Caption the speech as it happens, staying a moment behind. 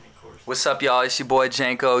What's up, y'all? It's your boy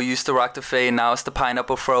Janko. Used to rock the fade, now it's the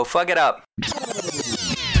pineapple fro. Fuck it up. To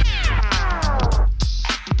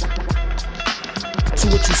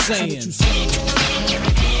what you saying?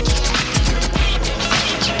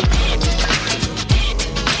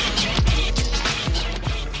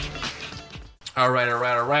 All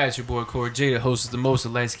right. It's your boy Corey J, the host of the most, the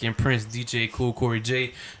light skinned prince, DJ Cool Corey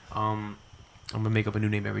J. I'm gonna make up a new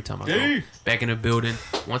name every time I go. Back in the building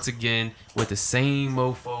once again with the same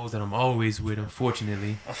mofos that I'm always with.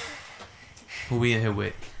 Unfortunately, who we in here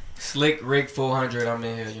with? Slick Rick 400. I'm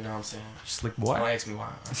in here. You know what I'm saying? Slick boy. Don't ask me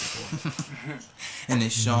why. And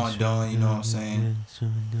it's Sean Dunn, you know what I'm saying?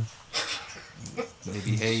 They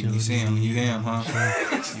be hating. You see him, you hear him, huh?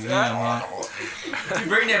 You hear him, huh? You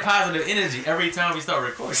bring that positive energy every time we start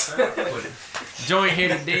recording. Joined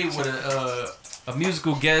here today with a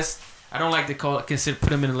musical guest. I don't like to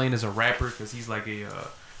put him in the lane as a rapper because he's like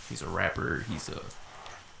he's a rapper. He's a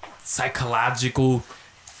psychological,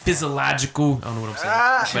 physiological. I don't know what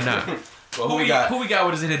I'm saying, but nah. Well, who we got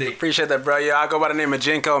with us today? Appreciate that, bro. Yeah, I go by the name of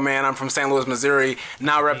Jinko, man. I'm from St. Louis, Missouri.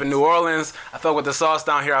 Now repping New Orleans. I fuck with the sauce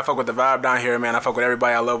down here. I fuck with the vibe down here, man. I fuck with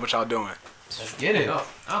everybody. I love what y'all doing. Let's get it out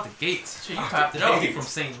the gates. Shit, you popped it up. You from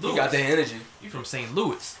St. Louis. You got the energy. You from St.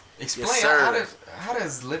 Louis. Explain Yes, how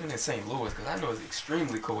does living in St. Louis? Because I know it's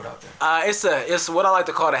extremely cold out there. It's what I like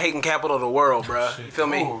to call the hating capital of the world, bro. You feel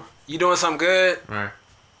me? Ooh. You doing something good, Right.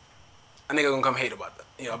 a nigga gonna come hate about that.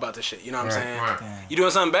 About this shit. You know what I'm saying? Right. You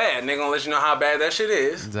doing something bad, nigga gonna let you know how bad that shit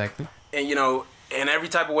is. Exactly. And you know, in every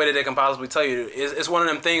type of way that they can possibly tell you, it's one of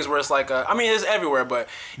them things where it's like, it's everywhere, but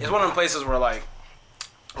it's one of them places where like,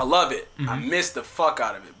 I love it. I miss the fuck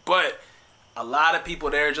out of it. But a lot of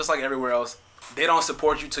people there, just like everywhere else, they don't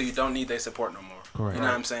support you till you don't need their support no more. Correct. You know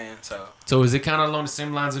what I'm saying? So is it kind of along the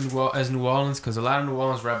same lines as New Orleans? Because a lot of New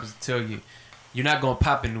Orleans rappers tell you, you're not gonna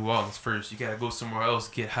pop in New Orleans first. You gotta go somewhere else,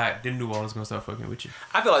 get hot. Then New Orleans gonna start fucking with you.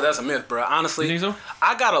 I feel like that's a myth, bro. Honestly, You think so?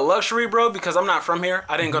 I got a luxury, bro, because I'm not from here.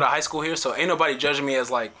 I didn't go to high school here, so ain't nobody judging me as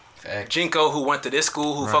like Jinko who went to this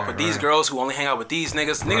school, who fuck with these girls, who only hang out with these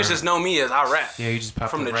niggas. Niggas just know me as I rap. Yeah, you just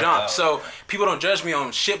pop from the rap jump. out. So people don't judge me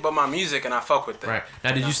on shit but my music, and I fuck with that. Right.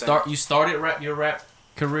 Now, did know you what I'm started your rap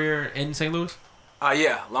career in St. Louis?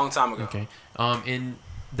 Yeah, long time ago. Okay. In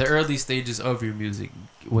the early stages of your music,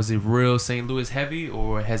 was it real St. Louis heavy,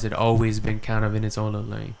 or has it always been kind of in its own little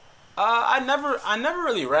lane? I never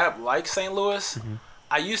really rap like St. Louis.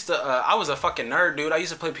 I used to. I was a fucking nerd, dude. I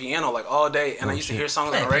used to play piano like all day, and I used to hear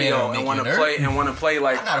songs on the radio and want to play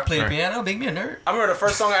like. I gotta play the piano. Make me a nerd. I remember the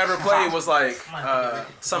first song I ever played was like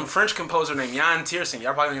some French composer named Jan Tiersen.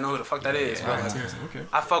 Y'all probably don't know who the fuck that is. But like, Okay.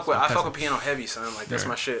 I fuck with piano heavy, son. Like that's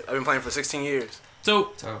my shit. I've been playing for 16 years.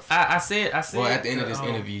 So Tough. I said. Well, at the end of this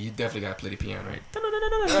interview, you definitely gotta play the piano, right?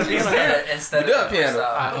 Instead We do have piano.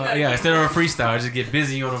 Yeah, instead of a freestyle, just get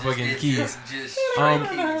busy on the fucking keys. Just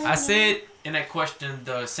I said in that question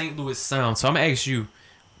the St. Louis sound. So I'm gonna ask you,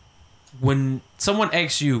 when someone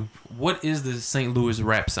asks you what is the St. Louis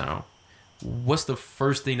rap sound, what's the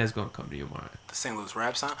first thing that's gonna come to your mind? The St. Louis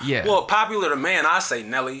rap sound. Yeah. Well, popular to man, I say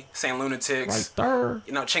Nelly, St. Lunatics. Right there.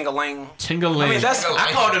 You know, Chingaling. Chingaling. I mean, that's I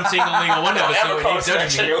called him Chingaling on one episode. And he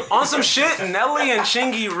judged me. on some shit. Nelly and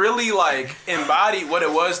Chingy really like embody what it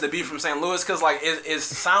was to be from St. Louis, cause like it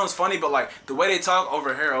sounds funny, but like the way they talk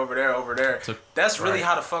over here, over there, So- that's really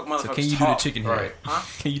how the fuck motherfuckers So can you do the talk. chicken head? Right. Huh?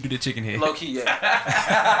 Can you do the chicken head? Low key, yeah.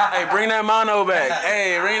 Hey, bring that mono back.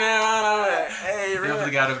 Hey, bring that mono back. Hey, bring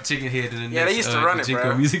Definitely that. got a chicken head in the Yeah, next, they used to run it, Jinko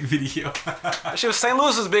bro. music video. Shit, St.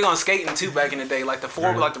 Louis was big on skating too back in the day, like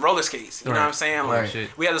like the roller skates. You know what I'm saying? Like Right.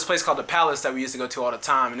 we had this place called the Palace that we used to go to all the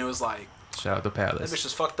time, and it was like. Shout out to That Palace. bitch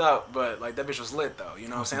was fucked up, but like that bitch was lit though. You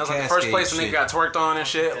know what I'm saying? That was like the Cascade first place a nigga shit. got twerked on and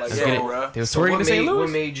shit. Like, Let's yo, get it. bro. They was So touring what in St. made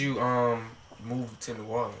Louis. made you move to New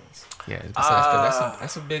Orleans? Yeah, Besides,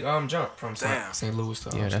 that's a big jump from Damn. St. Louis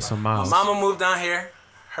to yeah, that's some My miles. mama moved down here.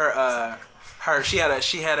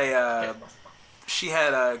 She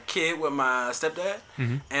had a kid with my stepdad,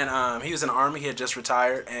 and he was in the army. He had just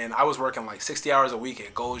retired, and I was working like 60 hours a week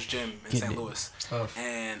at Gold's Gym in St. Louis. Tough.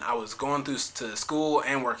 And I was going through to school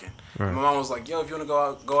and working. Right. And my mom was like, "Yo, if you want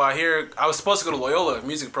to go out here," I was supposed to go to Loyola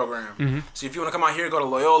music program. So if you want to come out here, go to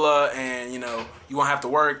Loyola, and you won't have to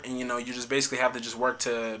work, and you just basically have to just work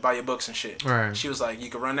to buy your books and shit. Right. She was like, "You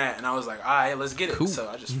can run that," and I was like, "All right, let's get it." Cool. So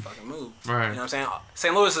I just fucking moved. Right. You know what I'm saying?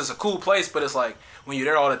 St. Louis is a cool place, but it's like when you're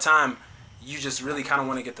there all the time, you just really kind of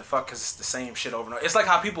want to get the fuck because it's the same shit over and over. It's like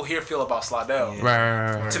how people here feel about Slidell.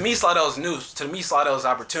 Yeah. Right. To me, Slidell's news. To me, Slidell's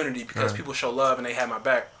opportunity because people show love and they had my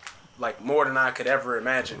back like more than I could ever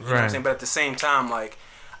imagine. You know what I'm Right. saying? But at the same time, like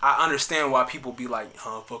I understand why people be like,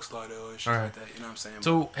 oh, fuck Slidell and shit Right. like that. You know what I'm saying?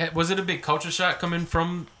 So was it a big culture shock coming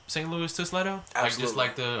from St. Louis to Slidell? Like just Absolutely.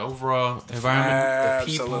 like the overall environment,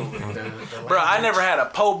 the people. Absolutely. Bro, I never had a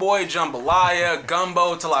po' boy, jambalaya,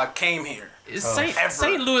 gumbo till I came here. Is Ever.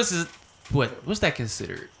 St. Louis is what's that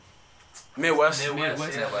considered? Midwest.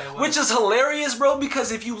 Midwest. Which is hilarious, bro,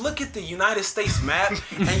 because if you look at the United States map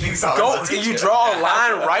and you go and you draw a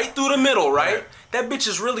line right through the middle, right? That bitch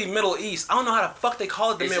is really Middle East. I don't know how the fuck they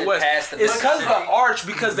call it the Is it Midwest. past the It's because of the Mississippi? arch,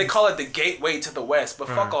 because they call it the gateway to the West. But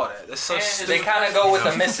fuck all that. That's so And stupid. They kind of go with the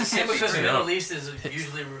And Mississippi because the too. Middle East is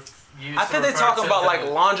usually used I think to they talk refer to about the- like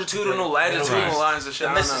longitudinal, latitudinal East. lines and shit.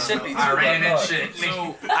 The I don't know. Mississippi too. Iran and but shit.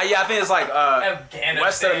 So Yeah, I think it's like Afghanistan.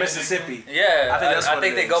 west of the Mississippi. Yeah, I think that's I what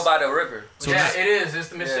think it they is. go by the river. Yeah, it is. It's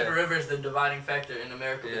the Mississippi Yeah. River is the dividing factor in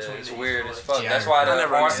America Yeah, between it's the weird East as and fuck. That's why I the,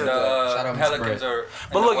 never understood that. Shout out Mr. Pelicans Brett. are.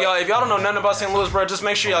 But look, y'all, if y'all don't know nothing about St. Louis, bro, just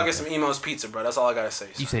make sure y'all get some Emo's Pizza, bro. That's all I gotta say.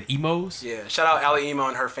 you said emos? Yeah, shout out Allie Emo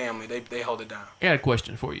and her family. They hold it down. I got a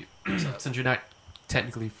question for you. Since you're not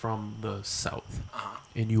technically from the South Uh-huh.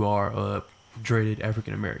 and you are a dreaded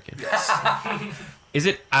African American, Yes. is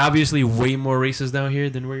it obviously way more racist down here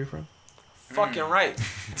than where you're from? Fucking right.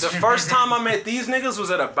 The first time I met these niggas was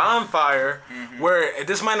at a bonfire where,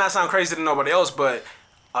 this might not sound crazy to nobody else, but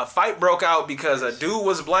a fight broke out because a dude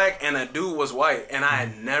was black and a dude was white, and I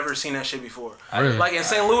had never seen that shit before. Really? Like in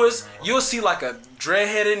St. Louis, you'll see like a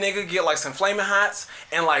dreadheaded nigga get like some flaming hots,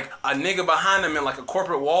 and like a nigga behind him in like a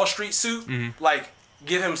corporate Wall Street suit, like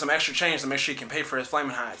give him some extra change to make sure he can pay for his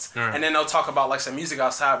flaming hots. Right. And then they'll talk about like some music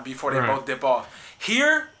outside before they Right. both dip off.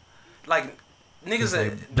 Here, like niggas that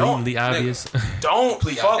Like don't blatantly obvious. don't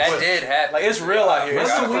fuck That with. did happen. Like, it's real out here. It's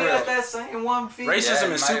Forgot super for real. real. that same one feet. Racism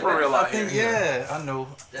Yeah, is it super might real I out think, here. yeah, I know.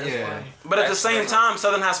 That's yeah. funny. But at the That's same crazy. time,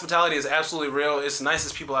 Southern hospitality is absolutely real. It's the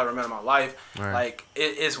nicest people I've ever met in my life. Right. Like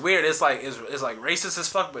it's weird. It's like racist as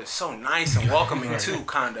fuck, but it's so nice and welcoming too,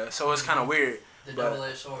 kinda. So it's kind of weird. The But-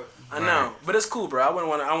 double-edged sword. I know, but it's cool, bro. I wouldn't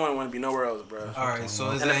want to be nowhere else, bro. All right,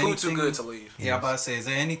 so is And the there food too anything- good to leave. Yeah, I'm about to say, is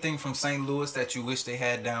there anything from St. Louis that you wish they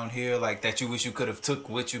had down here, like that you wish you could have took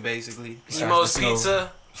with you, basically? Emo's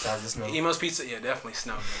Pizza. Besides the snow. Emo's Pizza. Yeah, definitely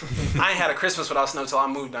snow. I ain't had a Christmas without snow till I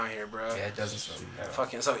moved down here, bro. Yeah, it doesn't snow.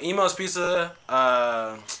 Fucking so Emo's Pizza,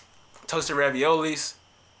 toasted raviolis.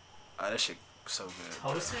 That shit so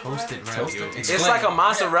good. Toasted ravioli. It's like a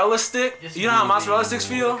mozzarella stick. Yes, You know how mozzarella sticks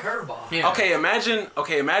feel? Curveball. Yeah. Okay,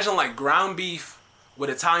 imagine like ground beef with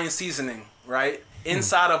Italian seasoning, right?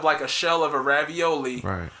 Inside of like a shell of a ravioli,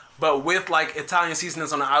 Right. but with like Italian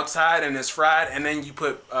seasonings on the outside, and it's fried, and then you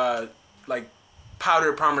put like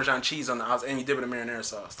powdered Parmesan cheese on the outside, and you dip it in marinara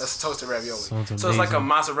sauce. That's a toasted ravioli. Sounds So it's like a amazing.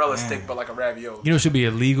 mozzarella Man. stick, but like a ravioli. You know, it should be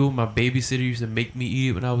illegal. My babysitter used to make me eat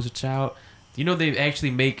it when I was a child. You know, they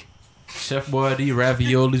actually make Chef Boyardee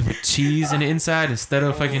raviolis with cheese in the inside instead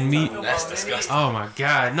of fucking meat. That's disgusting. Oh my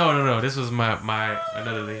god! No! This was my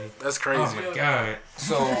another lady. That's Oh crazy. my god!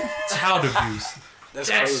 So Child abuse. That's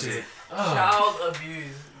That crazy. shit. Child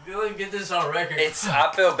abuse. You really get this on record.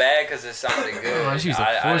 I feel bad because it sounded good. Oh, she used to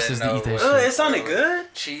I force didn't us to know eat that what- shit. It sounded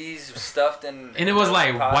good. Cheese stuffed in. And it was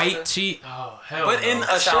like pasta. white cheese. Oh hell! But in no.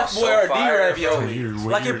 a Chef sounds so Boyardee fire. ravioli, Weird,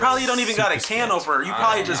 like it weird. probably don't even got a Super can sketch. opener. You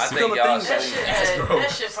probably I just think fill the y'all thing. that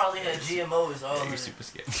said- shit probably had GMOs all in it. Super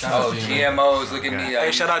sketch. Oh, GMOs. Look at me. I Hey,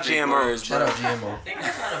 use shout out big GMOs, words. shout bro. out GMO. I think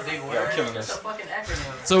that's not a big Y'all word. killing It's a us. fucking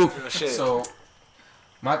acronym. So Shit. So,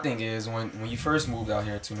 my thing is, when you first moved out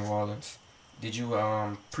here to New Orleans, did you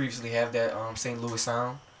previously have that St. Louis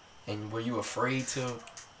sound, and were you afraid to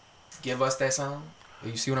give us that sound?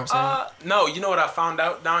 You see what I'm saying? No, you know what I found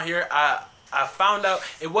out down here? I found out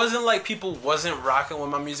it wasn't like people wasn't rocking with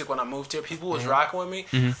my music when I moved here. People was rocking with me,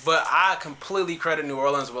 but I completely credit New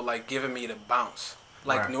Orleans with like giving me the bounce.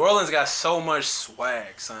 Like Right. New Orleans got so much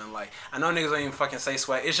swag, son. Like I know niggas don't even fucking say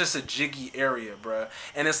swag. It's just a jiggy area, bruh.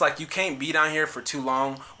 And it's like you can't be down here for too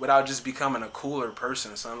long without just becoming a cooler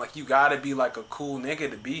person, son. Like you gotta be like a cool nigga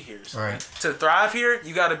to be here, son. Right. To thrive here,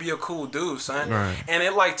 you gotta be a cool dude, son. Right. And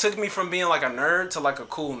it like took me from being like a nerd to like a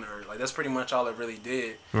cool nerd. Like that's pretty much all it really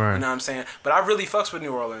did. Right. You know what I'm saying? But I really fucks with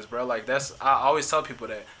New Orleans, bro. Like I always tell people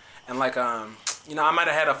that. And like you know, I might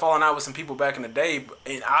have had a falling out with some people back in the day,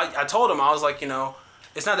 and I told them, I was like, you know,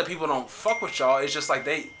 it's not that people don't fuck with y'all. It's just like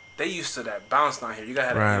they used to that bounce down here. You gotta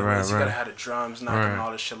have Right, the right, instruments, you right. gotta have the drums knocking Right. and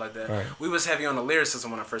all this shit like that. Right. We was heavy on the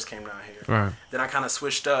lyricism when I first came down here. right. Then I kind of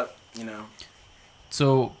switched up, you know.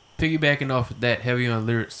 So piggybacking off of that heavy on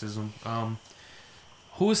lyricism,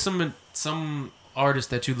 who is some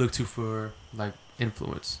artists that you look to for like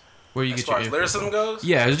influence? Where you As get far your as influence lyricism from? goes,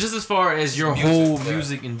 Yeah, it's just as far as your Music, whole yeah.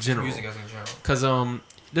 music in general. Music as in general. Cause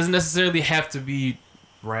it doesn't necessarily have to be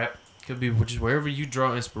rap. Could be just wherever you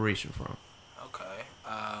draw inspiration from. okay.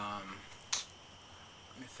 Let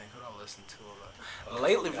me think. Who do I listen to a lot?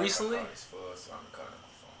 Lately, recently.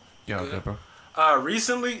 Yeah, okay, bro.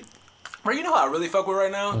 Recently, bro, you know what I really fuck with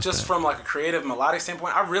right now? What's Just that? from like a creative melodic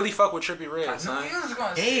standpoint, I really fuck with Trippie Redd, son.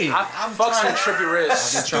 Hey, I fucks with Trippie Redd.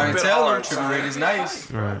 I've been trying to stupid tell him hard, Trippie son. Redd is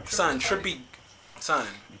nice. right. Son, Trippie, son,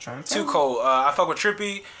 You trying to tell too him? cold. I fuck with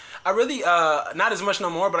Trippie. I really, not as much no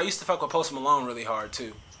more, but I used to fuck with Post Malone really hard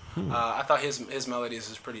too. I thought his melodies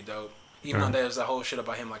is pretty dope. Even though there's a whole shit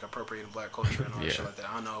about him like appropriating black culture and all that Yeah. shit like that.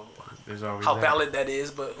 I don't know There's always how that. valid that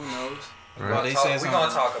is, but who knows? Well, they We're said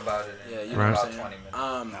gonna something. talk about it in Yeah, you know about what I'm 20 minutes.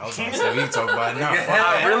 I was gonna say we can talk about it now.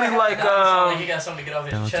 I really like Sound like he got something to get off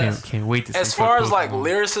his Damn, chest. can't wait to see. as far as like Pokemon.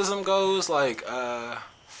 lyricism goes, like I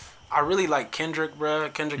really like Kendrick,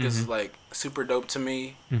 bruh. Kendrick is like super dope to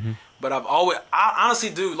me. But I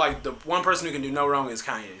honestly do like the one person who can do no wrong is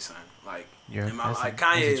Kanye, son. Like, Yeah, in my, that's a- like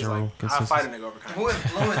that's a Kanye is general like I consensus. fight a nigga over Kanye. Who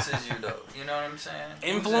influences you though? You know what I'm saying? Who's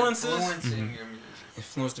Influences? influencing your music.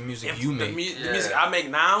 Influence the music If you the, make. the Yeah. music I make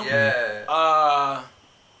now. Yeah.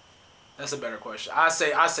 That's a better question. I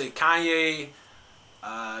say Kanye,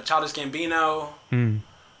 Childish Gambino.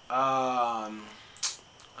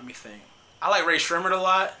 Let me think. I like Ray Shrimmer a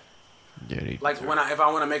lot. Yeah, they, Like if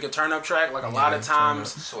I want to make a turn up track, like a lot of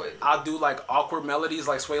times Sweet. I'll do like awkward melodies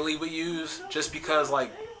like Sway Lee would use, just because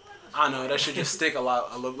like I don't know that should just stick a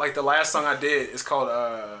lot. Like the last song I did is called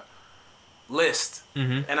List,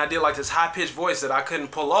 and I did like this high pitched voice that I couldn't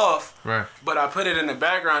pull off. right. But I put it in the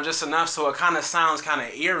background just enough so it kind of sounds kind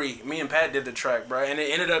of eerie. Me and Pat did the track, bro, and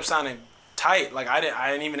it ended up sounding tight. Like I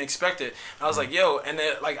didn't even expect it. I was like, yo, and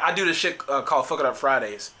then like I do this shit called Fuck It Up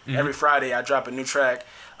Fridays. Every Friday I drop a new track.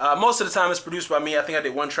 Most of the time it's produced by me. I think I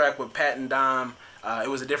did one track with Pat and Dom. It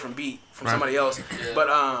was a different beat from somebody else. Yeah. But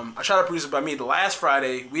I try to produce it by me. The last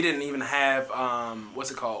Friday we didn't even have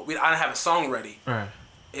what's it called? I didn't have a song ready. Right.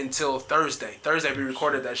 Until Thursday. Thursday we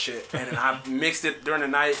recorded that shit, and then I mixed it during the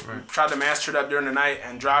night, tried to master it up during the night,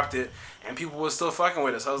 and dropped it. And people were still fucking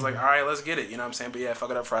with us. I was like, all right, let's get it. You know what I'm saying? But yeah, Fuck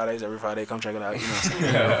It Up Fridays every Friday. Come check it out. You know what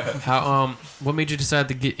I'm saying? How what made you decide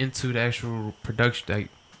to get into the actual production, like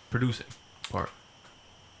producing part?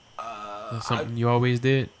 That's something you always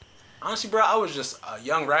did. Honestly, bro, I was just a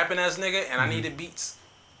young rapping ass nigga, and I needed beats,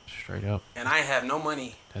 Straight up. and I have no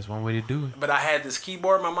money. That's one way to do it. But I had this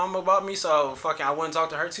keyboard my mama bought me, so fucking I wouldn't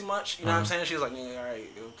talk to her too much. You know what I'm saying? She was like, nigga, all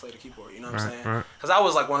right, go play the keyboard. You know what I'm saying? Right. Because I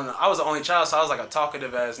was like I was the only child, so I was like a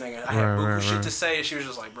talkative ass nigga. I had Right, buku right, shit right. to say, and she was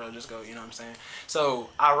just like, bro, just go. You know what I'm saying? So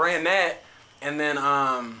I ran that, and then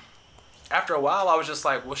after a while, I was just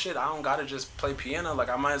like, well, shit, I don't gotta just play piano. Like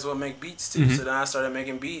I might as well make beats too. So then I started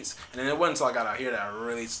making beats, and then it wasn't until I got out here that I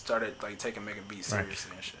really started like making beats Right.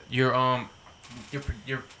 seriously and shit. Your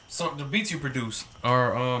the beats you produce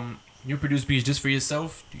are you produce beats just for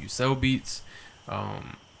yourself? Do you sell beats?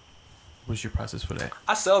 What's your process for that?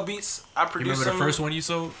 I sell beats. I You produce remember the them first one you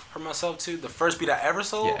sold? for myself too. The first beat I ever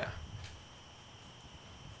sold. Yeah.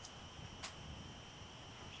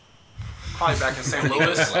 Probably back in St.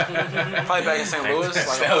 Louis. Like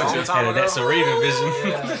a long time ago. That's a Raven vision.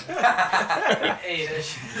 Hey, that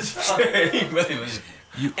shit is fucking.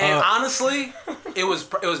 You And honestly, it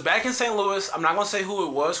was back in St. Louis. I'm not gonna say who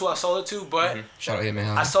it was, who I sold it to, but Shout out Hitman I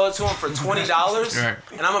Holla. sold it to him for $20. Right.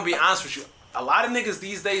 And I'm gonna be honest with you, a lot of niggas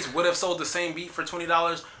these days would have sold the same beat for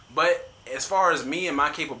 $20, but as far as me and my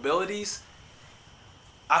capabilities,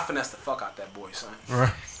 I finessed the fuck out that boy, son.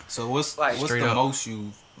 right. So what's Like, the straight up. most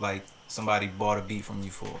you like somebody bought a beat from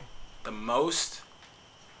you for? The most.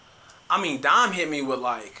 I mean, Dom hit me with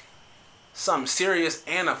like something serious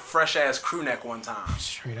and a fresh ass crew neck one time.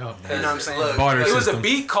 Straight up. You know what I'm saying? Look, Barter It was a system.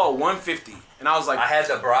 beat called 150, and I was like, I had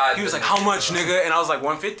to bribe. he was the like, how nigga, much, bro. nigga? And I was like,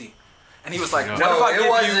 150. And he was like, No, what No, if I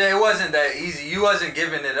give it wasn't that easy. You wasn't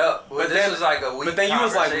giving it up. But this was like a week. But then you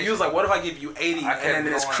was like, what if I give you 80? I And then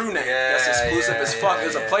kept this going. crew neck Yeah, that's exclusive yeah, as fuck. yeah,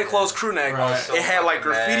 It's a yeah, play yeah. close crew neck. Right. So It had like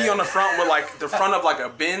fucking graffiti mad. on the front with like the front of like a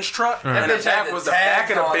Benz truck, That and the bitch had back the was the back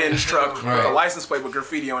of tags the on it, Benz too, truck with right. a license plate with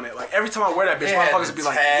graffiti on it. Like every time I wear that bitch, It had motherfuckers the would be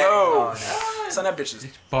like, tags yo, on it. son, that bitch is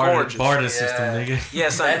Barter, gorgeous. barter Yeah. system, nigga. Yeah,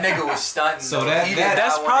 son. That nigga was stunting. So though. that- He did that- not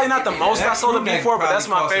That's wanna probably not give the me most that. I sold it crew neck before, but that's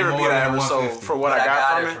my probably favorite cost beat more I than ever sold 150. for what But I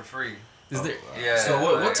got from it it. for free. Is there? Yeah. So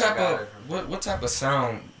but what type I got of it for free. what type of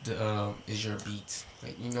sound is your beats?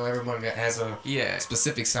 Like everyone has a Yeah.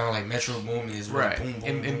 specific sound. Like Metro Boomin is Right. boom boom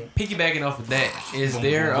And, boom. and piggybacking off of that, is Boom,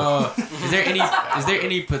 there boom, is there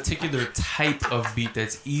any particular type of beat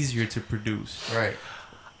that's easier to produce? Right.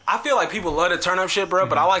 I feel like people love the turn up shit, bro,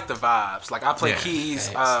 but I like the vibes. Like I play Yeah. keys.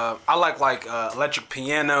 Thanks. I like electric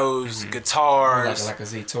pianos, guitars, Like a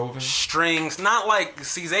Zaytoven. strings. Not like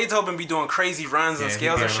Zaytoven be doing crazy runs and Yeah, he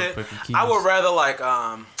scales be and on shit. fucking keys. I would rather like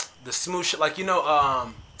the smooth shit, like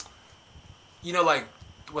like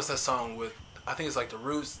what's that song with? I think it's like The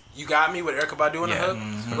Roots. You Got Me with Erykah Badu in the hook.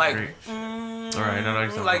 Mm-hmm. Like, All right, I know what you're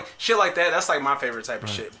talking like about. shit like that. That's like my favorite type of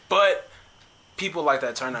shit. But people like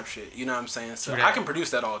that turn up shit. You know what I'm saying? So True I that. can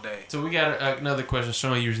produce that all day. So we got another question.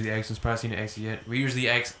 Sean usually asks us, probably seen it ask yet. We usually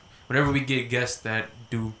ask whenever we get guests that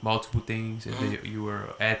do multiple things. If you were an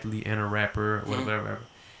athlete and a rapper, or whatever.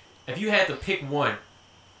 If you had to pick one,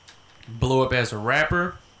 blow up as a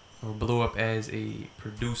rapper or blow up as a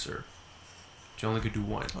producer, but you only could do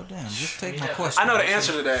one. Oh damn! Just take my question. I know the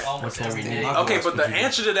answer to that. Almost What's every wrong day. with Okay, What but the would you do?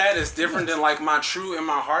 answer to that is different than like my true and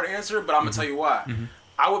my heart answer. But I'm gonna tell you why.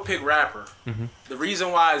 I would pick rapper. The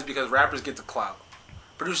reason why is because rappers get the clout,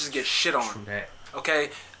 producers get shit on. True that. Okay.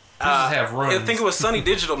 Producers have runs. I think it was Sunny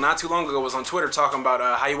Digital not too long ago was on Twitter talking about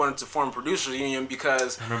how he wanted to form a producers union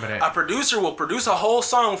because I remember that. a producer will produce a whole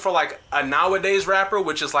song for like a nowadays rapper,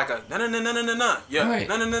 which is like a na na na na na na na yeah Right.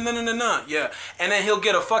 na na na na na na yeah, and then he'll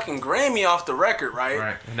get a fucking Grammy off the record, right?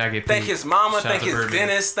 Right, and I get Thank paid. his mama, Shout out thank to his Birdman.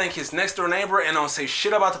 dentist, thank his next door neighbor, and don't say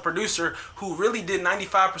shit about the producer who really did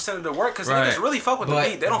 95% of the work because Right. niggas really fuck with the But-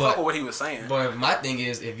 beat. They don't but- fuck with what he was saying. But my thing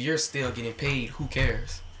is, if you're still getting paid, who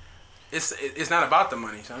cares? It's not about the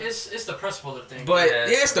money, son. It's the principle of the thing. But Yeah,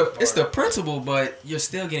 yeah, it's it's the principle, but you're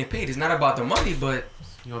still getting paid. It's not about the money, but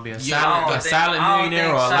You want to be a Yeah, silent, I don't a think- silent I don't millionaire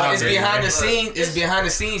think or a silent- loud it's millionaire? behind the But scenes. It's behind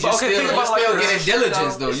the scenes. You're But okay, still, think you're about still like getting this.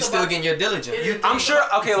 diligence though. It's You're still about- getting your diligence. I'm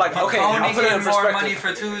sure. Okay, like okay, I'll Only put it in getting more money perspective.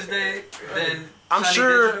 for Tuesday than I'm Sunny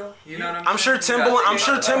sure- Digital. You know what I'm I'm sure saying? Timbaland. I'm You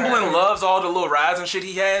sure gotta think about Timbaland it. loves all the little rides and shit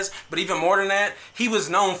he has. But even more than that, he was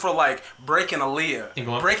known for like breaking And Aaliyah,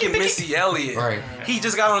 going, breaking Missy Elliott. Right. He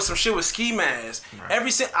just got on some shit with Ski Mask.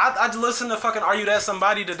 I listened to fucking "Are You That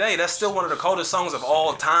Somebody" today. That's still one of the coldest songs of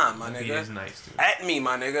all time, my He is nigga. nice, dude. At me,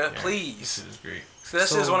 my nigga, This please. is great. So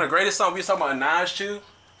that's just one of the greatest songs. We was talking about Nas too.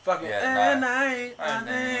 Fucking Yeah, at Nas. night, I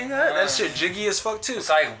think that shit jiggy as fuck too. It's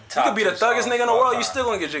like You top could be the two thuggest songs nigga in the of all world. You time. still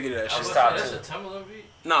gonna get jiggy to that I shit. was Just gonna top say, that's two. a Timbaland beat.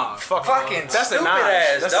 Nah, fuck. Fucking That's the stupid Nas.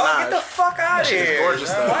 ass, That's dog. the Get the Nas. fuck out of shit is here. gorgeous,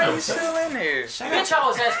 though. Why are you still in here? Bitch, I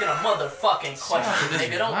was asking a motherfucking question, this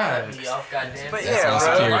nigga. Don't cut vibes. me off, goddamn. But That's yeah, not bro.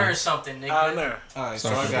 security. Learn something, nigga. I don't know. All right,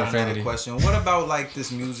 Sorry so I for got profanity. another question. What about like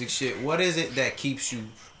this music shit? What is it that keeps you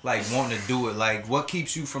like wanting to do it? Like, what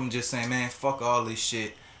keeps you from just saying, man, fuck all this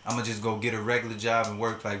shit. I'm gonna just go get a regular job and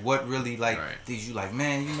work. Like, what really like did you like?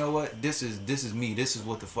 Man, you know what? This is me. This is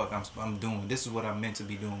what the fuck I'm doing. This is what I'm meant to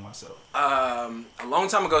be doing myself. A long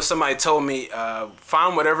time ago, somebody told me,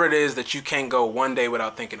 find whatever it is that you can't go one day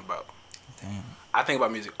without thinking about. Damn. I think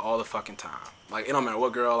about music all the fucking time. Like, it don't matter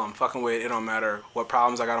what girl I'm fucking with. It don't matter what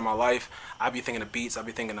problems I got in my life. I be thinking of beats. I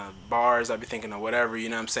be thinking of bars. I be thinking of whatever, you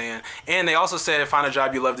know what I'm saying? And they also said, find a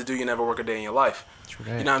job you love to do. You never work a day in your life. True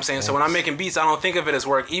You know what I'm saying? So when I'm making beats, I don't think of it as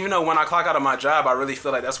work. Even though when I clock out of my job, I really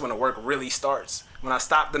feel like that's when the work really starts. When I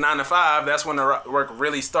stop the 9 to 5, that's when the work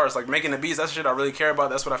really starts. Like, making the beats, that's the shit I really care about.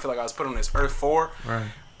 That's what I feel like I was put on this earth for. Right.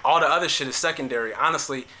 All the other shit is secondary,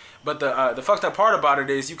 honestly. But the fucked up part about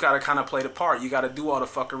it is you gotta kind of play the part. You gotta do all the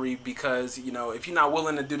fuckery because, you know, if you're not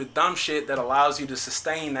willing to do the dumb shit that allows you to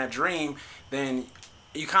sustain that dream, then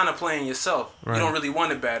you kind of playing yourself. Right. You don't really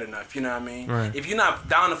want it bad enough, you know what I mean? Right. If you're not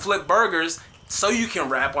down to flip burgers so you can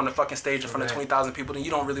rap on the fucking stage in front of 20,000 people, then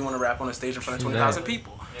you don't really want to rap on the stage in front of 20,000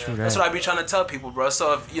 people. True That's that. what I be trying to tell people, bro.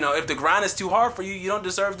 So if the grind is too hard for you, you don't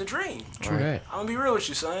deserve the dream. True that. I'm gonna be real with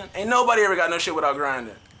you, son. Ain't nobody ever got no shit without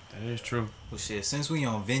grinding. That is true. Well, shit. Since we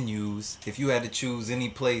on venues, if you had to choose any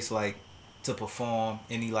place like to perform,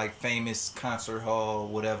 any like famous concert hall,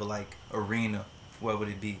 whatever, like arena, where would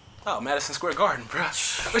it be? Oh, Madison Square Garden, bro.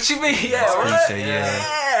 What you mean? Yeah, That's what? cliche,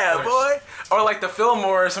 Yeah, boy. Or like the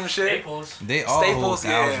Fillmore or some shit. Staples. They all hold Staples,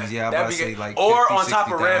 thousands. Yeah, I'm That'd about to be say good. like or 50, on top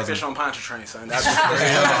of 60,000. Redfish on Pontchartrain, son.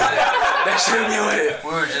 That should be lit.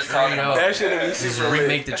 We were just talking about That should be Just super lit.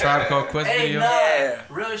 remake the Tribe Called Quest Hey, video. nah. Yeah.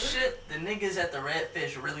 Real shit, the niggas at the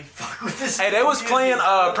Redfish really fuck with this. Hey, they was music. playing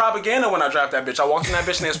propaganda when I dropped that bitch. I walked in that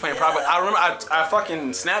bitch and they was playing propaganda. I remember I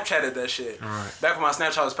fucking Snapchatted that shit. Back when my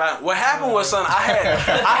Snapchat was patent. What happened was, son,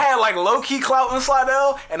 I had like low key clout in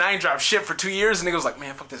Slidell and I ain't dropped shit for 2 years and niggas was like,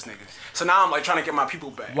 man, fuck this nigga. So now I'm like trying to get my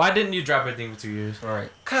people back. Why didn't you drop anything for 2 years? Right.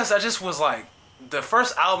 Cause I just was like, the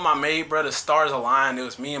first album I made, bro, the stars aligned. It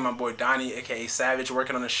was me and my boy Donnie, aka Savage,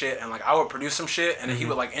 working on the shit, and like I would produce some shit, and then he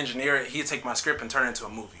would like engineer it. He'd take my script and turn it into a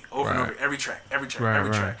movie, over and Right. over, every track, Right, every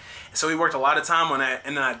right. track. So we worked a lot of time on that,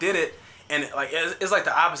 and then I did it, and it's like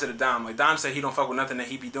the opposite of Dom. Like Dom said, he don't fuck with nothing that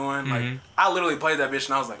he be doing. Like I literally played that bitch,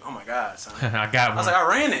 and I was like, oh my god, son. I got one. I was like, I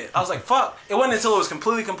ran it. I was like, fuck. It wasn't until it was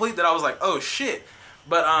completely complete that I was like, oh shit.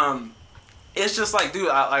 But it's just like, dude,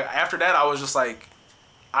 like after that, I was just like,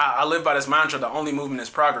 I live by this mantra: the only movement is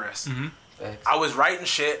progress. Facts. I was writing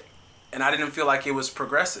shit, and I didn't feel like it was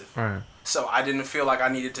progressive. Right. So I didn't feel like I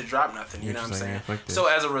needed to drop nothing. You know what I'm saying? So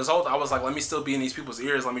as a result, I was like, let me still be in these people's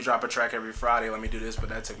ears. Let me drop a track every Friday. Let me do this. But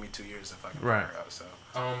that took me 2 years to fucking figure out. So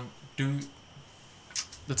do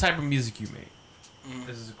the type of music you make.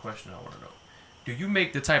 This is a question I want to know. Do you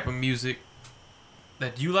make the type of music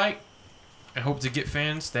that you like and hope to get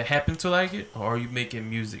fans that happen to like it, or are you making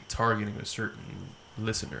music targeting a certain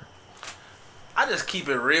listener? I just keep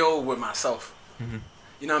it real with myself.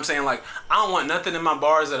 You know what I'm saying? Like, I don't want nothing in my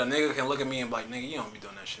bars that a nigga can look at me and be like, nigga, you don't be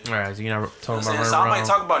doing that shit. Right, so you're not talking about So I might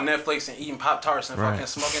talk about Netflix and eating Pop-Tarts and fucking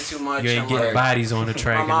smoking too much. You ain't getting bodies on the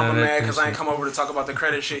track. My mama mad because I ain't come over to talk about the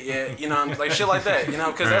credit shit yet. You know, like shit like that. You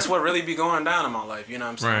know, because that's what really be going down in my life. You know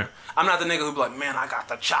what I'm saying? I'm not the nigga who be like, man, I got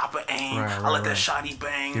the chopper aim. I let that shotty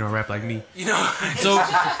bang. You don't rap like me. You know? So,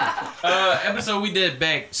 episode we did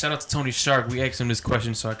back, shout out to Tony Shark. We asked him this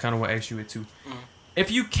question, so I kind of want to ask you it too. If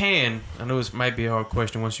you can, I know this might be a hard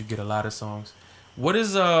question once you get a lot of songs. What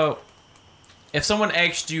is if someone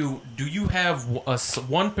asked you, do you have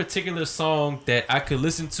one particular song that I could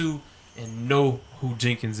listen to and know who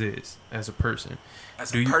Jenkins is as a person?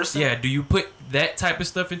 As a person? Yeah. Do you put that type of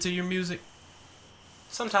stuff into your music?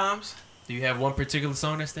 Sometimes. Do you have one particular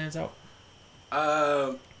song that stands out?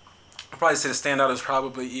 I'd probably say the standout is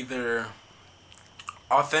probably either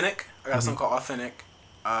Authentic. I got a song called Authentic.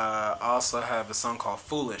 I also have a song called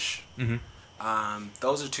Foolish.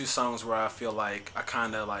 Those are two songs where I feel like I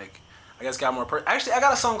kind of like, I guess got more. Actually, I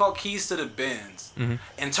got a song called Keys to the Benz.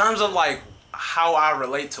 In terms of like how I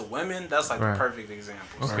relate to women, that's like the perfect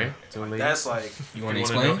example. Okay, so like, that's like you want to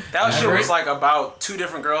explain? That shit was like about two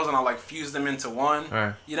different girls, and I like fused them into one.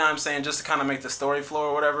 Right. You know what I'm saying? Just to kind of make the story flow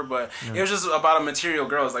or whatever. But it was just about a material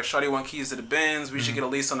girl. It's like, shawty want keys to the Benz. We should get a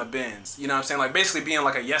lease on the Benz. You know what I'm saying? Like basically being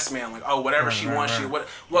like a yes man. Like, oh, whatever she wants, she what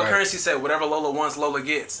currency said, whatever Lola wants, Lola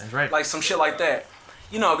gets. That's right. Like some shit like that.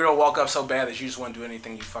 You know, a girl walk up so bad that you just want to do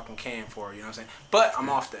anything you fucking can for her. You know what I'm saying? But I'm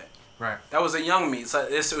off that. Right. That was a young me. So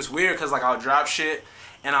it was weird because like I'll drop shit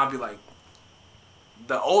and I'll be like,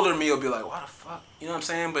 the older me will be like, what the fuck? You know what I'm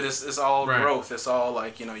saying? But it's all growth. It's all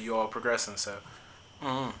like, you know, you all progressing. So,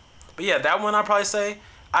 but yeah, that one I'd probably say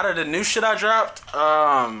out of the new shit I dropped,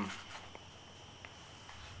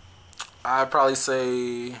 I'd probably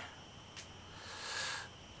say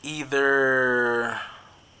either.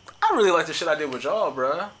 I really like the shit I did with y'all,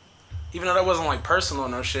 bruh. Even though that wasn't like personal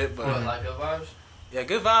no shit, but like Good Vibes. Yeah,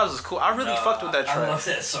 Good Vibes is cool. I really fucked with that track. I love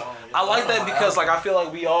that song. I like that because like I feel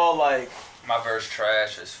like we all like. My verse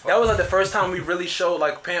trash as fuck. That was like the first time we really showed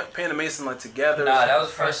like Pan and Mason like together. Nah, that was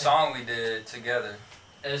the first song we did together.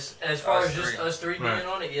 As far as just us three being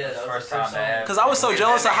on it, yeah, that was first the first time. Because I was so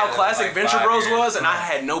jealous of how classic like Venture Bros was, and I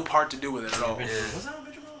had no part to do with it at all. Was that on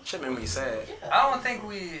Venture Bros? Shit made me sad. I don't think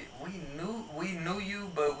we knew you,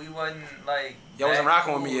 but we wasn't like. Y'all wasn't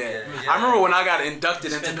rocking with me yet. I remember when I got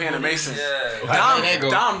inducted into Pan and Mason. Yeah.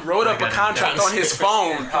 Dom wrote up a contract on his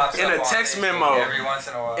phone in a text memo. Every once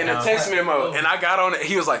in a while. In a text memo, and I got on it.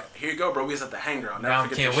 He was like, "Here you go, bro. We was at the hangar. I'll never Now I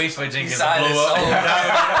forget can't this wait shit." for Jenkins to signed his blow song.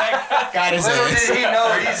 up. Got his Little ass. did he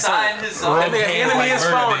know he signed his song. That nigga handed me his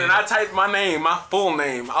Like phone, Birdman. and I typed my name, my full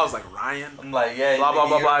name. I was like, Ryan. I'm like, yeah. Blah blah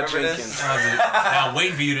blah you blah remember this? Jenkins. Now I'm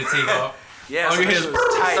waiting for you to take off. Yeah, Oh, so you that his shit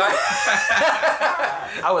was tight.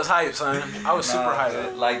 I was hyped, son. I was super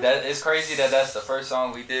hyped. Like that, it's crazy that that's the first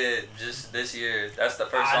song we did just this year. That's the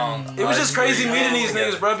first song. It was just crazy meeting these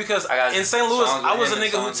niggas, bro. Because in St. Louis, I was a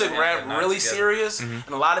nigga who took rap really serious, and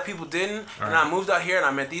a lot of people didn't. And I moved out here and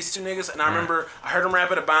I met these two niggas, and I remember I heard them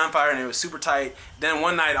rap at a bonfire, and it was super tight. Then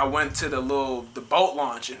one night I went to the boat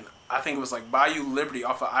launch, and I think it was like Bayou Liberty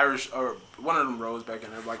off of Irish or one of them roads back in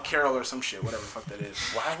there, like Carroll or some shit, whatever the fuck that is.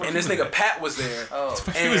 And this nigga Pat was there,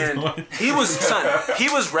 and he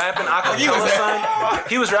was rapping acapella, son.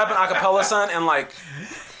 He was rapping acapella, son, and like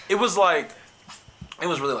it was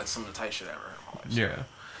really like some of the tight shit I ever heard in my life. Yeah.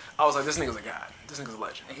 I was like, this nigga's a god. This nigga's a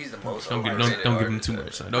legend. He's the most. Don't give him too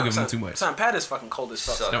much, son. Don't give him too much. Son, Pat is fucking cold as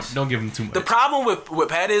fuck. Don't give him too much. The problem with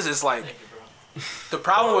Pat is like. The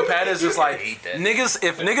problem with Pat is like niggas.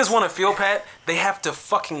 If niggas want to feel Pat, they have to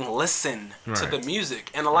fucking listen to the music,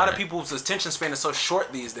 and a lot of people's attention span is so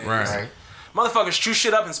short these days. Right. Motherfuckers chew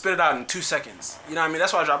shit up and spit it out in 2 seconds. You know what I mean?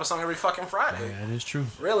 That's why I drop a song every fucking Friday. Yeah, that is true.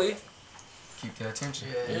 Really? Keep their attention.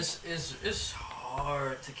 Yeah, it's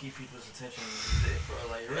hard to keep people's attention these days, bro.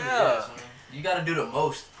 Like, it really Yeah. is, man. You gotta do the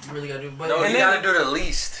most. You really gotta do. But No, And you then- gotta do the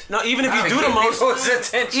least. No, even if you do the most,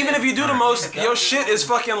 even if you do the most, your shit is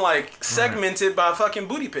fucking like segmented by fucking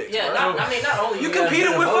booty pics. yeah, bro. not only You gotta do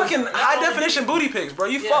competed the with most, fucking not high only- definition booty pics, bro.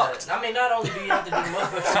 You Yeah, fucked. I mean, not only do you have to do the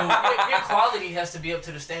most, but your quality has to be up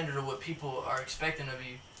to the standard of what people are expecting of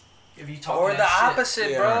you. if you talk Or the that opposite,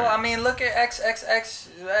 Yeah. bro. I mean, look at XXX.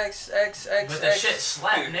 But the shit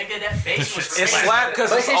slapped, nigga. That bass was crazy. It slapped because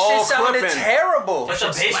But it's his all shit sounded clipping. terrible. But the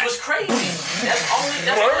bass was crazy. That's only.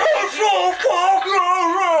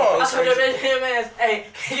 I told him, man, hey,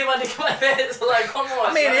 can you get my nigga my bass? Like, come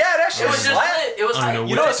on. I mean, son. yeah, that shit It was just slapped. lit. It was I don't like, know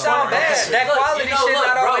You know, it sound bad. That quality shit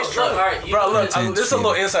not always true. Bro, look, this is a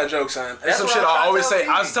little inside joke, son. There's some what shit I'm I trying to always tell say.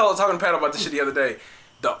 I was Phoebe. talking to Pat about this shit the other day.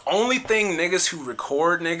 The only thing niggas who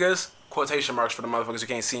record niggas, quotation marks for the motherfuckers who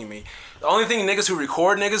can't see me. The only thing niggas who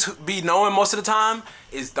record niggas who be knowing most of the time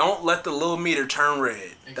is don't let the little meter turn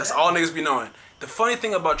red. That's all niggas be knowing. The funny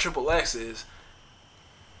thing about Triple X is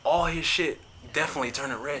all his shit definitely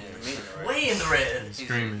turning red in the meter. way in the red.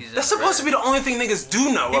 That's supposed to be the only thing niggas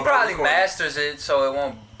do know. He about probably recording. masters it so it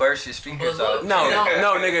won't burst your speakers But look, out. No, You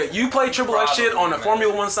no, nigga. You play Triple X shit on the Probably,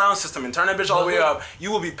 Formula One sound system and turn that bitch all the way up.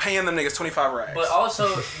 You will be paying them niggas 25 racks. But also,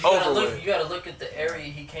 you Over gotta with. look. You gotta look at the area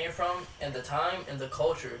he came from, and the time, and the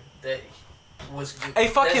culture that was. Hey,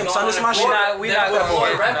 fuck that's him, going son. on This in my Florida. shit. We That not was gonna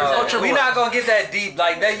Florida get, representative. no, we not gonna get that deep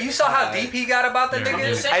like that. You saw how deep he got about the I'm nigga.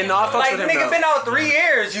 just saying, Hey, no, I fucks Like with him, nigga though. been out 3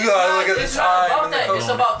 years. You It's gotta not- look at the it's not time. about and the that. It's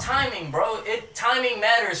culture. about timing, bro. Timing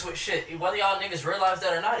matters with shit. Whether y'all niggas realize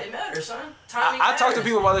that or not, it matters, son. Timing I talk to matters.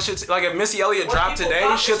 people about this shit. Like if Missy Elliott What dropped people today,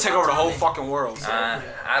 talk she'll is take about over the whole timing. fucking world.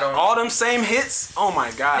 I don't. All them same hits. Oh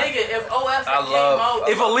my god. Nigga, if OF I had came love- out,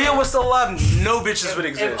 If Aaliyah was still alive, no bitches would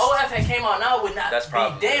if exist. OF had came out now, it would not That's be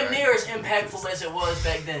probably damn right. near as impactful as it was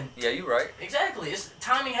back then. Yeah, you right. Exactly.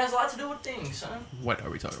 Timing has a lot to do with things, son. What are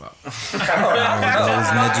we talking about? Those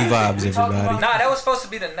Nudgy vibes, everybody. Nah, that was supposed to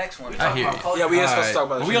be the next one. I hear you. Yeah, we ain't supposed to Alright. talk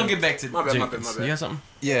about this. We shit. gonna get back to My bad, my bad, Jenkins. my bad. You got something?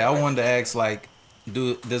 Yeah, I wanted to ask, like,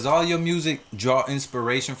 does all your music draw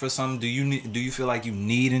inspiration for something? Do you feel like you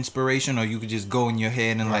need inspiration, or you could just go in your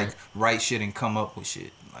head and like write shit and come up with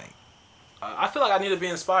shit? Like, I feel like I need to be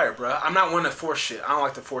inspired, bro. I'm not one to force shit. I don't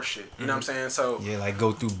like to force shit. You know what I'm saying? So yeah, like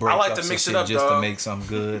go through breakups I like to and mix it shit up, just to dog. make something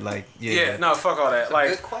good. Like, yeah, no, fuck all that. Like,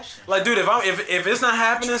 Good question. like, dude, if it's not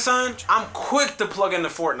happening, son, I'm quick to plug into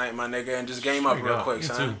Fortnite, my nigga, and just game up There you real go. quick, Me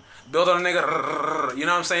son. too. Build on a nigga, you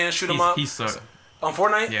know what I'm saying? Shoot him up He sucked. on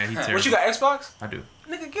Fortnite. Yeah, he's What terrible. you got? Xbox? I do.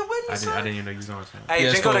 Nigga, get with me, I son. didn't even know you was on. Son. Hey,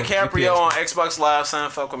 PS4, Jinko DiCaprio PS4. on Xbox Live, son.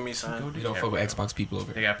 Fuck with me, son. You don't fuck with Xbox people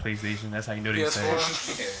over They here. got PlayStation. That's how you know they say.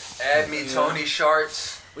 PS4. Add me Tony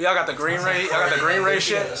Sharts. Well, y'all got the green ray. Y'all got the green ray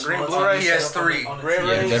shit. Green Blu-ray. PS3. Red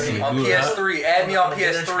Yeah, ray. definitely. On Blue, PS3. Add me on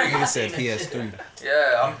PS3. nigga said PS3.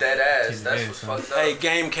 Yeah, I'm dead ass. He's That's dead, what's son. fucked up. Hey,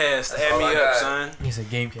 Gamecast, That's add all me I up, got. son. He's a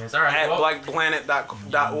Gamecast. All right. At Well,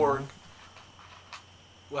 blackplanet.org.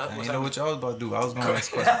 What, You what's know that? what y'all was about to do? I was gonna ask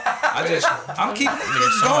a question. I'm keeping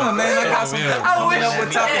this going, man. I got some coming up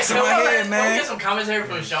with topics in my head, Can we man. get some commentary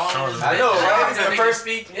from Sean? I know, right? That The nigga first-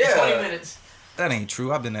 speak in yeah. 20 minutes. That ain't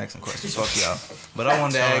true. I've been asking questions. Fuck y'all. But I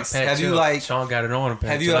wanted to ask, Pat, have you chill. like, Sean got it on him. Pat,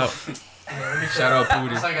 have you chill ever, out. Shout out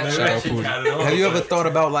Pootie. It's like a- Shout out Pootie. have you ever thought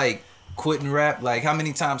about like quitting rap? Like, how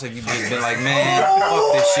many times have you just been like, man,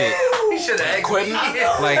 fuck this shit? He should have Quitting?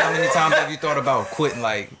 Like, how many times have you thought about quitting?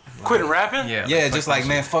 Like, Quitting rapping? Yeah. yeah, just like,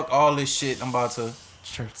 man, fuck all this shit. I'm about to.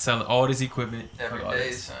 selling all this equipment. Every Fuck all day,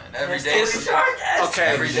 this. son. Every day. Okay.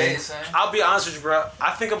 Every day, son. I'll be honest with you, bro.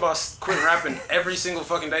 I think about quitting rapping every single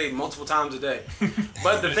fucking day, multiple times a day.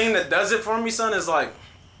 But the thing that does it for me, son, is like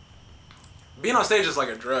being on stage is like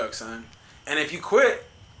a drug, son. And if you quit,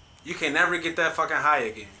 you can never get that fucking high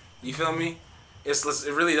again. You feel me? It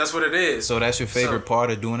really, that's what it is. So that's your favorite So- part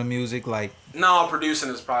of doing the music? Like, No, producing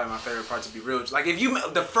is probably my favorite part, to be real. Like, if you,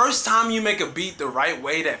 the first time you make a beat the right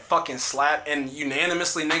way that fucking slap, and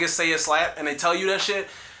unanimously niggas say it slap, and they tell you that shit's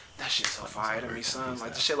so fire to me, son.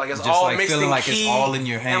 Like, the shit, like, it's just all like mixed feeling in like key, it's all in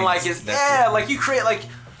your hands. and like, it's, That's yeah, it. like, you create, like,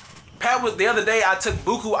 Pat was, the other day, I took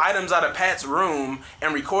buku items out of Pat's room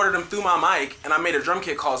and recorded them through my mic, and I made a drum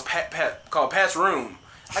kit called Pat's Room.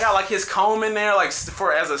 I got like his comb in there, like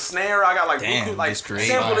for as a snare. I got like Damn, buku, like just creative.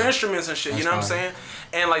 sampled Fire. instruments and shit. You That's know what I'm fire.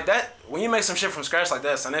 saying? And like that, when you make some shit from scratch like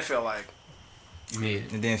that, son, they feel like You made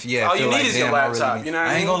it. and then yeah, All I feel you need like, is your damn, I really laptop, need- you know what I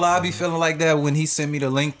I ain't mean? gonna lie, I be feeling like that when he sent me the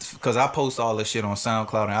link because I post all this shit on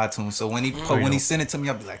SoundCloud and iTunes. So when when he sent it to me,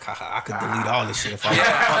 I be like, haha, I could delete all this shit if I.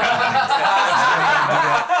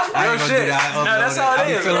 I real ain't gonna shit. do that. No, that's how I it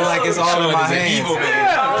be is, feeling bro. like it's all in my Sean is an hands. evil man.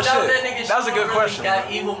 yeah, real That shit. That was a good question.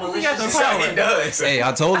 Got evil, malicious. He does. Hey,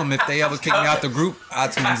 I told him if they ever kick me out the group,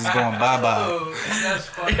 iTunes is going bye bye. Oh, that's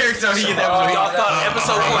funny. Every time he get that was Y'all thought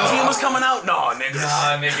episode 14 was coming out? No, niggas.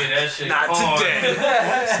 Nah, nigga, that shit. Not today.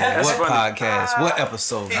 That's What funny. podcast? What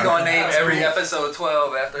episode? He gonna name every episode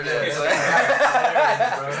 12 after that.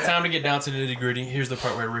 So. It's time to get down to the nitty gritty. Here's the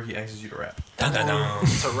part where Ricky asks you to rap. Dun, dun, dun.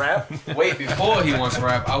 To rap? Wait, before he wants to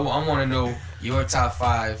rap, I want to know your top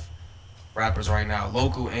 5 rappers right now,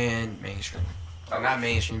 local and mainstream. Not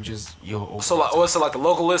mainstream, just yo. So like, what's like the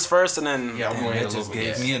local list first, and then Yeah, I'm Damn, going that to just local.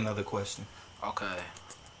 gave me another question. Okay.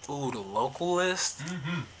 Ooh, the local list.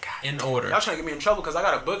 In order. Y'all trying to get me in trouble because I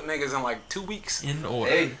gotta book niggas in like 2 weeks. In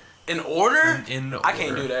order. Hey, In order? In order. I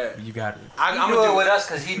can't do that. You got it. I'm he gonna knew it do with us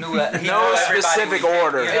because he knew that. He No knew everybody specific we picked.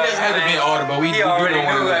 order. You It know doesn't what have to I'm be in saying? order, but we He do already know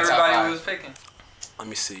one knew of the top everybody five. we was picking. Let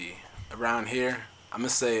me see. Around here, I'm gonna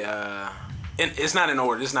say. It's not in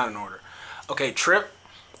order. It's not in order. Okay, Trip.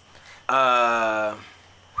 Let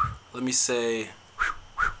me say.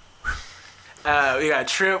 We got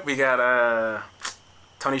Trip. We got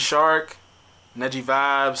Tony Shark, Neji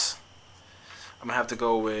Vibes. I'm gonna have to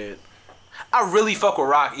go with. I really fuck with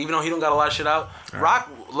Rock, even though he don't got a lot of shit out. Rock,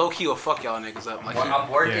 low key will fuck y'all niggas up. Like, I'm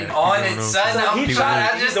working Yeah, on people it, know. son. I'm he trying.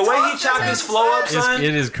 tried, I just the way he talked to chopped him, his flow up, son. son.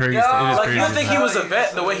 It is crazy. Yo, It is Like, crazy. you think he was a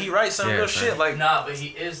vet the way he writes some Yeah, real son. shit? Like, Nah, but he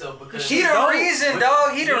is though because He the reason,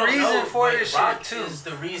 dog. He the reason for this Rock shit too. Is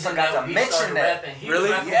the reason Forgot that to we mention started that. rapping. He Really?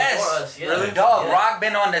 was rapping Yes. before us. Yeah. Really? Dog, Yeah. Rock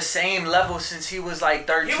been on the same level since he was like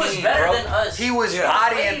 13, He was better bro. than us. He was Yeah. Way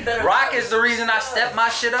bodying. better Rock than is us. the reason I stepped my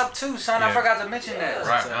shit up too, son. I Yeah. forgot to mention that.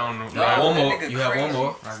 Right, I don't know. No, Right. One that more. nigga You have one crazy.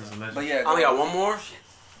 more. Rock is a legend. But yeah, I only got one more.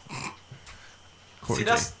 Corey See,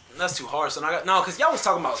 J. that's too hard. So I got no, cause y'all was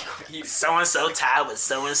talking about so and so tied with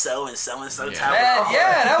so and so and so and so Yeah. tied. Man, with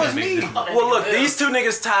yeah, that was me. Well, look, these two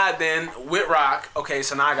niggas tied then with Rock. Okay,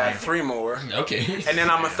 so now I got 3 more, Okay. and then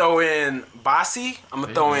I'm gonna throw in Bossy. I'm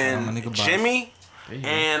gonna throw My in nigga Bossy. Jimmy, There you go.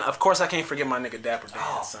 and of course I can't forget my nigga Dapper Dan.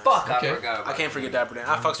 Oh, son. fuck, Okay. I forgot about I can't forget Jimmy. Dapper Dan.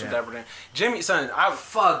 I fucks with Dapper Dan. Jimmy, son, I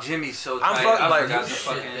Fuck, Jimmy's so I'm tight. fucking I like- forgot to Shit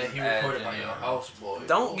fucking that he add recorded by Jimmy. your house, boy.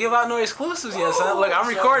 don't give out no exclusives yet, son. Look, I'm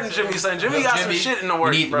recording Jimmy, son. Jimmy got some shit in the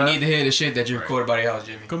works, we bro. need to hear the shit that you recorded by the house,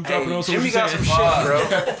 Jimmy. Come drop it Hey, on Jimmy got some shit, bro.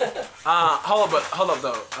 Hold up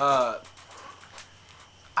though.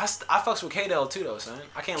 I fucks with K-Del too though, son.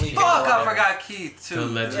 I can't leave. Fuck, K-Del I out. forgot Keith The too.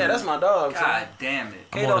 legend. Yeah, that's my dog. son. God damn it.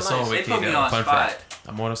 I'm on a song nice. with They put me K-Del. on Fun spot. fact.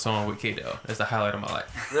 I'm on a song with K-Del. That's the highlight of my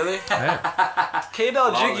life. Really? Yeah.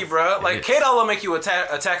 K-Del jiggy, Flawless. bro. Like is. K-Del will make you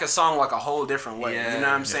attack a song like a whole different way. Yeah. You know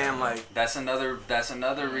what I'm saying? Like, That's another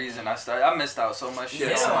reason I missed out so much shit. Yeah,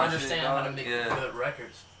 They so don't much understand how to make Yeah. good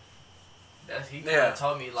records. That's he kind Yeah. of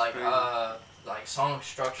taught me like Crazy. song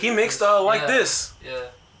structure. he mixed like Yeah. this. Yeah.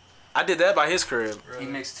 I did that by his crib. He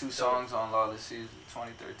mixed 2 songs on Lawless Season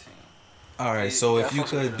 2013. All right, Yeah, so yeah, if I you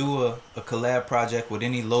fucks with could do a collab project with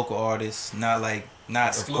any local artist, not of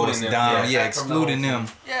Excluding course them, Dom, yeah, excluding them.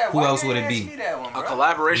 Yeah, Who why else you would it ain't be? ask me that one, A bro?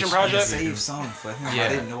 collaboration project? Save something for him. Yeah. I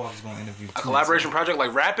didn't know I was going to interview. A collaboration project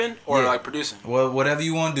like rapping or Yeah. like producing? Well, whatever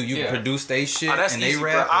you want to do, you Yeah. can produce they shit Oh, that's and easy, they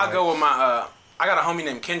bro. rap. I'll or go with my. I got a homie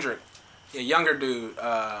named Kendrick, a younger dude.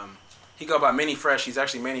 He go by Manny Fresh. He's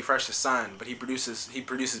actually Manny Fresh's son, but he produces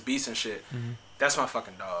beats and shit. That's my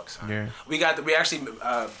fucking dog, son. Yeah. We actually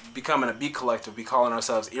becoming a beat collective. We calling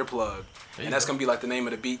ourselves Earplug, and that's gonna be like the name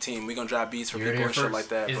of the beat team. We gonna drop beats for You heard it people here and shit first. like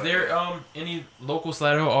that. Is but- there any local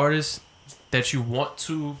Slido artists that you want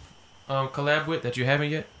to collab with that you haven't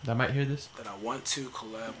yet? That might hear this. that I want to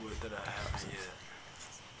collab with that I haven't yet?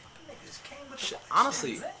 Shit,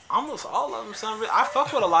 honestly, almost all of them sound. I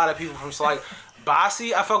fuck with a lot of people from like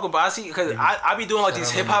Bossy. I fuck with Bossy because I be doing like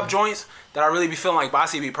these hip hop joints that I really be feeling like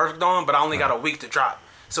Bossy be perfect on, but I only got a week to drop,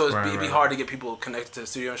 so it'd be hard to get people connected to the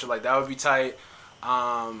studio and shit like that. Would be tight.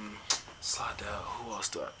 Slide down. Who else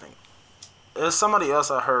do I think? There's somebody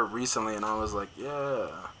else I heard recently, and I was like, yeah.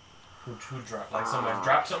 Who dropped? Like someone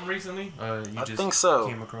dropped something recently? You I just think so.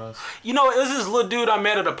 came across. You know, it was this little dude I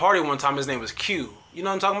met at a party one time. His name was Q. You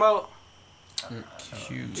know what I'm talking about?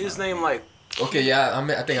 His name like. Okay, yeah, I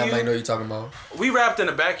think I Q. might know what you're talking about. We rapped in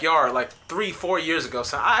the backyard like 3-4 years ago,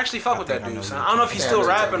 son. I actually fuck with that think I know dude, who son. you're I don't know if he's talking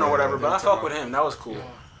still about. rapping or whatever, but I fuck with talking him. That was cool.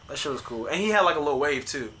 That shit was cool. And he had like a little wave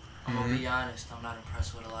too. I'm gonna be honest. I'm not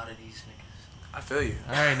impressed with a lot of these niggas. I feel you.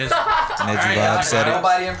 All right, that's Neji Vibe said it.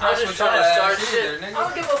 Nobody I'm impressed just with your trying to start ass shit. either, I nigga.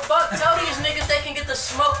 don't give a fuck. Tell these niggas they can get the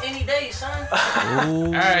smoke any day, son.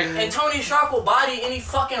 all right. And Tony Shark will body any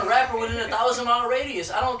fucking rapper within a 1,000-mile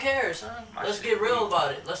radius. I don't care, son. Let's get real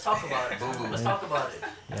about it. Let's talk about it. Let's talk about it.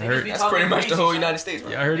 I Niggas heard- be That's talking pretty much the greasy, whole son. United States,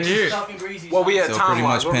 bro. Yeah, I heard it Niggas here. talking greasy. Well, we son. had So time pretty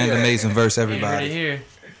much wise. Panda Mason verse You heard it everybody. here.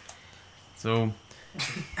 So,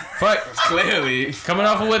 fuck. Clearly. Coming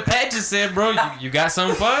off of what Pat just said, bro. You got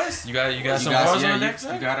something for us? You got some bars on the next You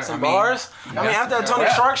side? got it. Some bars? I mean, after that Tony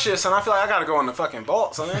yeah. Shark shit, son, I feel like I gotta go on the fucking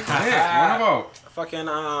vault, son. Yeah, what about? Fucking,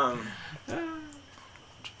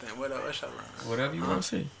 what should I run? Whatever you want to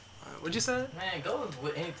say. What'd you say? Man, go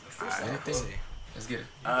with anything. Freestyle. Anything. Let's get it.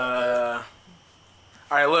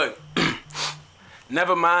 Alright, look.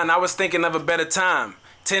 Never mind, I was thinking of a better time.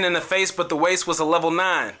 10 in the face, but the waist was a level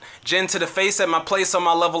 9. Gin to the face at my place on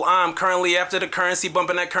my level I'm currently after the currency,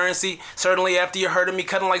 bumping that currency. Certainly after you heard of me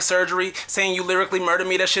cutting like surgery. Saying you lyrically murder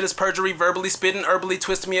me, that shit is perjury. Verbally spitting, herbally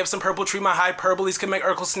twist me up some purple tree. My hyperboles can make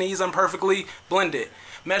Urkel sneeze, I'm perfectly blended.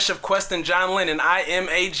 Mesh of Quest and John Lennon,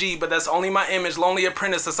 IMAG, but that's only my image. Lonely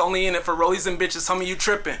apprentice, that's only in it for rollies and bitches. Some of you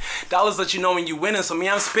tripping. Dollars let you know when you winning, so me,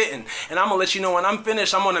 I'm spitting. And I'm gonna let you know when I'm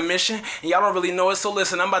finished. I'm on a mission, and y'all don't really know it, so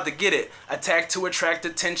listen, I'm about to get it. Attack to attract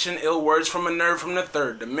attention, ill words from a nerd from the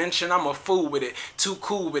third dimension. I'm a fool with it, too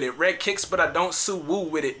cool with it. Red kicks, but I don't sue woo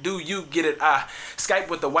with it. Do you get it? I Skype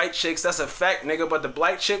with the white chicks, that's a fact, nigga. But the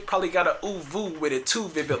black chick probably got a ooh voo with it. Too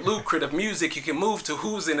vivid, lucrative music you can move to.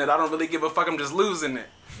 Who's in it? I don't really give a fuck, I'm just losing it.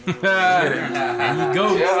 There you go.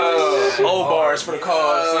 Old bars for the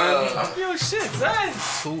cause, son. Yo, shit, son.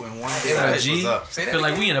 2 and 1. Yeah, G. What's up? Feel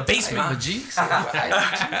like we in a basement, my G.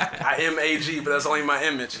 I am AG, but that's only my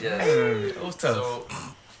image. It was tough. So,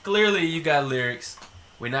 clearly, you got lyrics.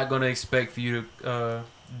 We're not gonna expect for you to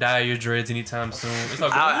dye your dreads anytime soon. It's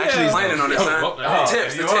like, I'm actually planning on it, son.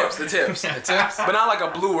 The tips. But not like a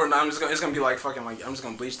blue or not. It's gonna be like fucking like I'm just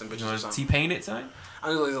gonna bleach them bitches or something. T-paint it, son.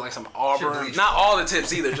 I'm gonna like some auburn. Not all the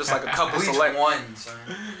tips either, just like a couple Bleach select. one, son.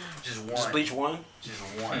 Just one. Just bleach one. Just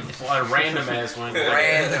one. One random ass one.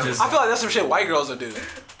 Random. I feel like that's some shit white girls will do.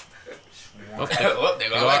 Oh, they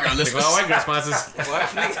go white girl sponsors.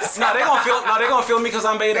 Nah, they gonna feel me because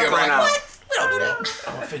I'm baited up right now.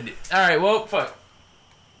 I'm offended. All right, well, fuck.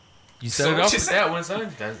 You set it off with that one,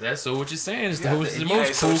 son. That's so what you're saying. It's the host of the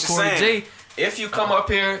most cool Corey J. If you come up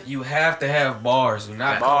here, you have to have bars. Do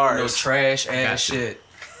not bars. no trash ass shit.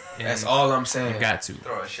 That's all I'm saying. You got to.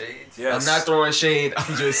 Throwing shades. Yes. I'm not throwing shade.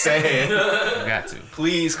 I'm just saying. You got to.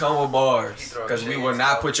 Please come with bars, because we will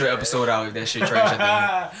not put your episode out if that shit trash at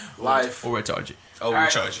the end. Life. Or we'll charge it. Oh, we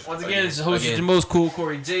charge it. Once again, it's the host of the most cool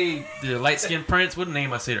Corey J. The light skinned prince. What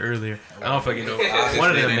name I said earlier? I don't fucking know.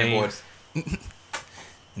 One of them names.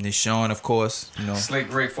 And it's Sean, of course, you know.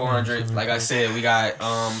 Slick Rick 400. Like I said, we got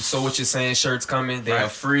So What You Saying shirts coming. They are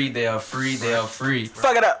free. They are free. They are free.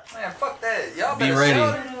 Fuck it up. Man, fuck that. Y'all Be better ready.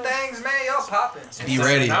 sell them things, man. Y'all popping. Be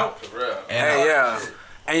ready. For real. Hey, yeah.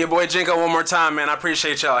 And your boy Jinko one more time, man. I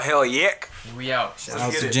appreciate y'all. Hell yeah. We out. Shout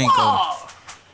out to Jinko.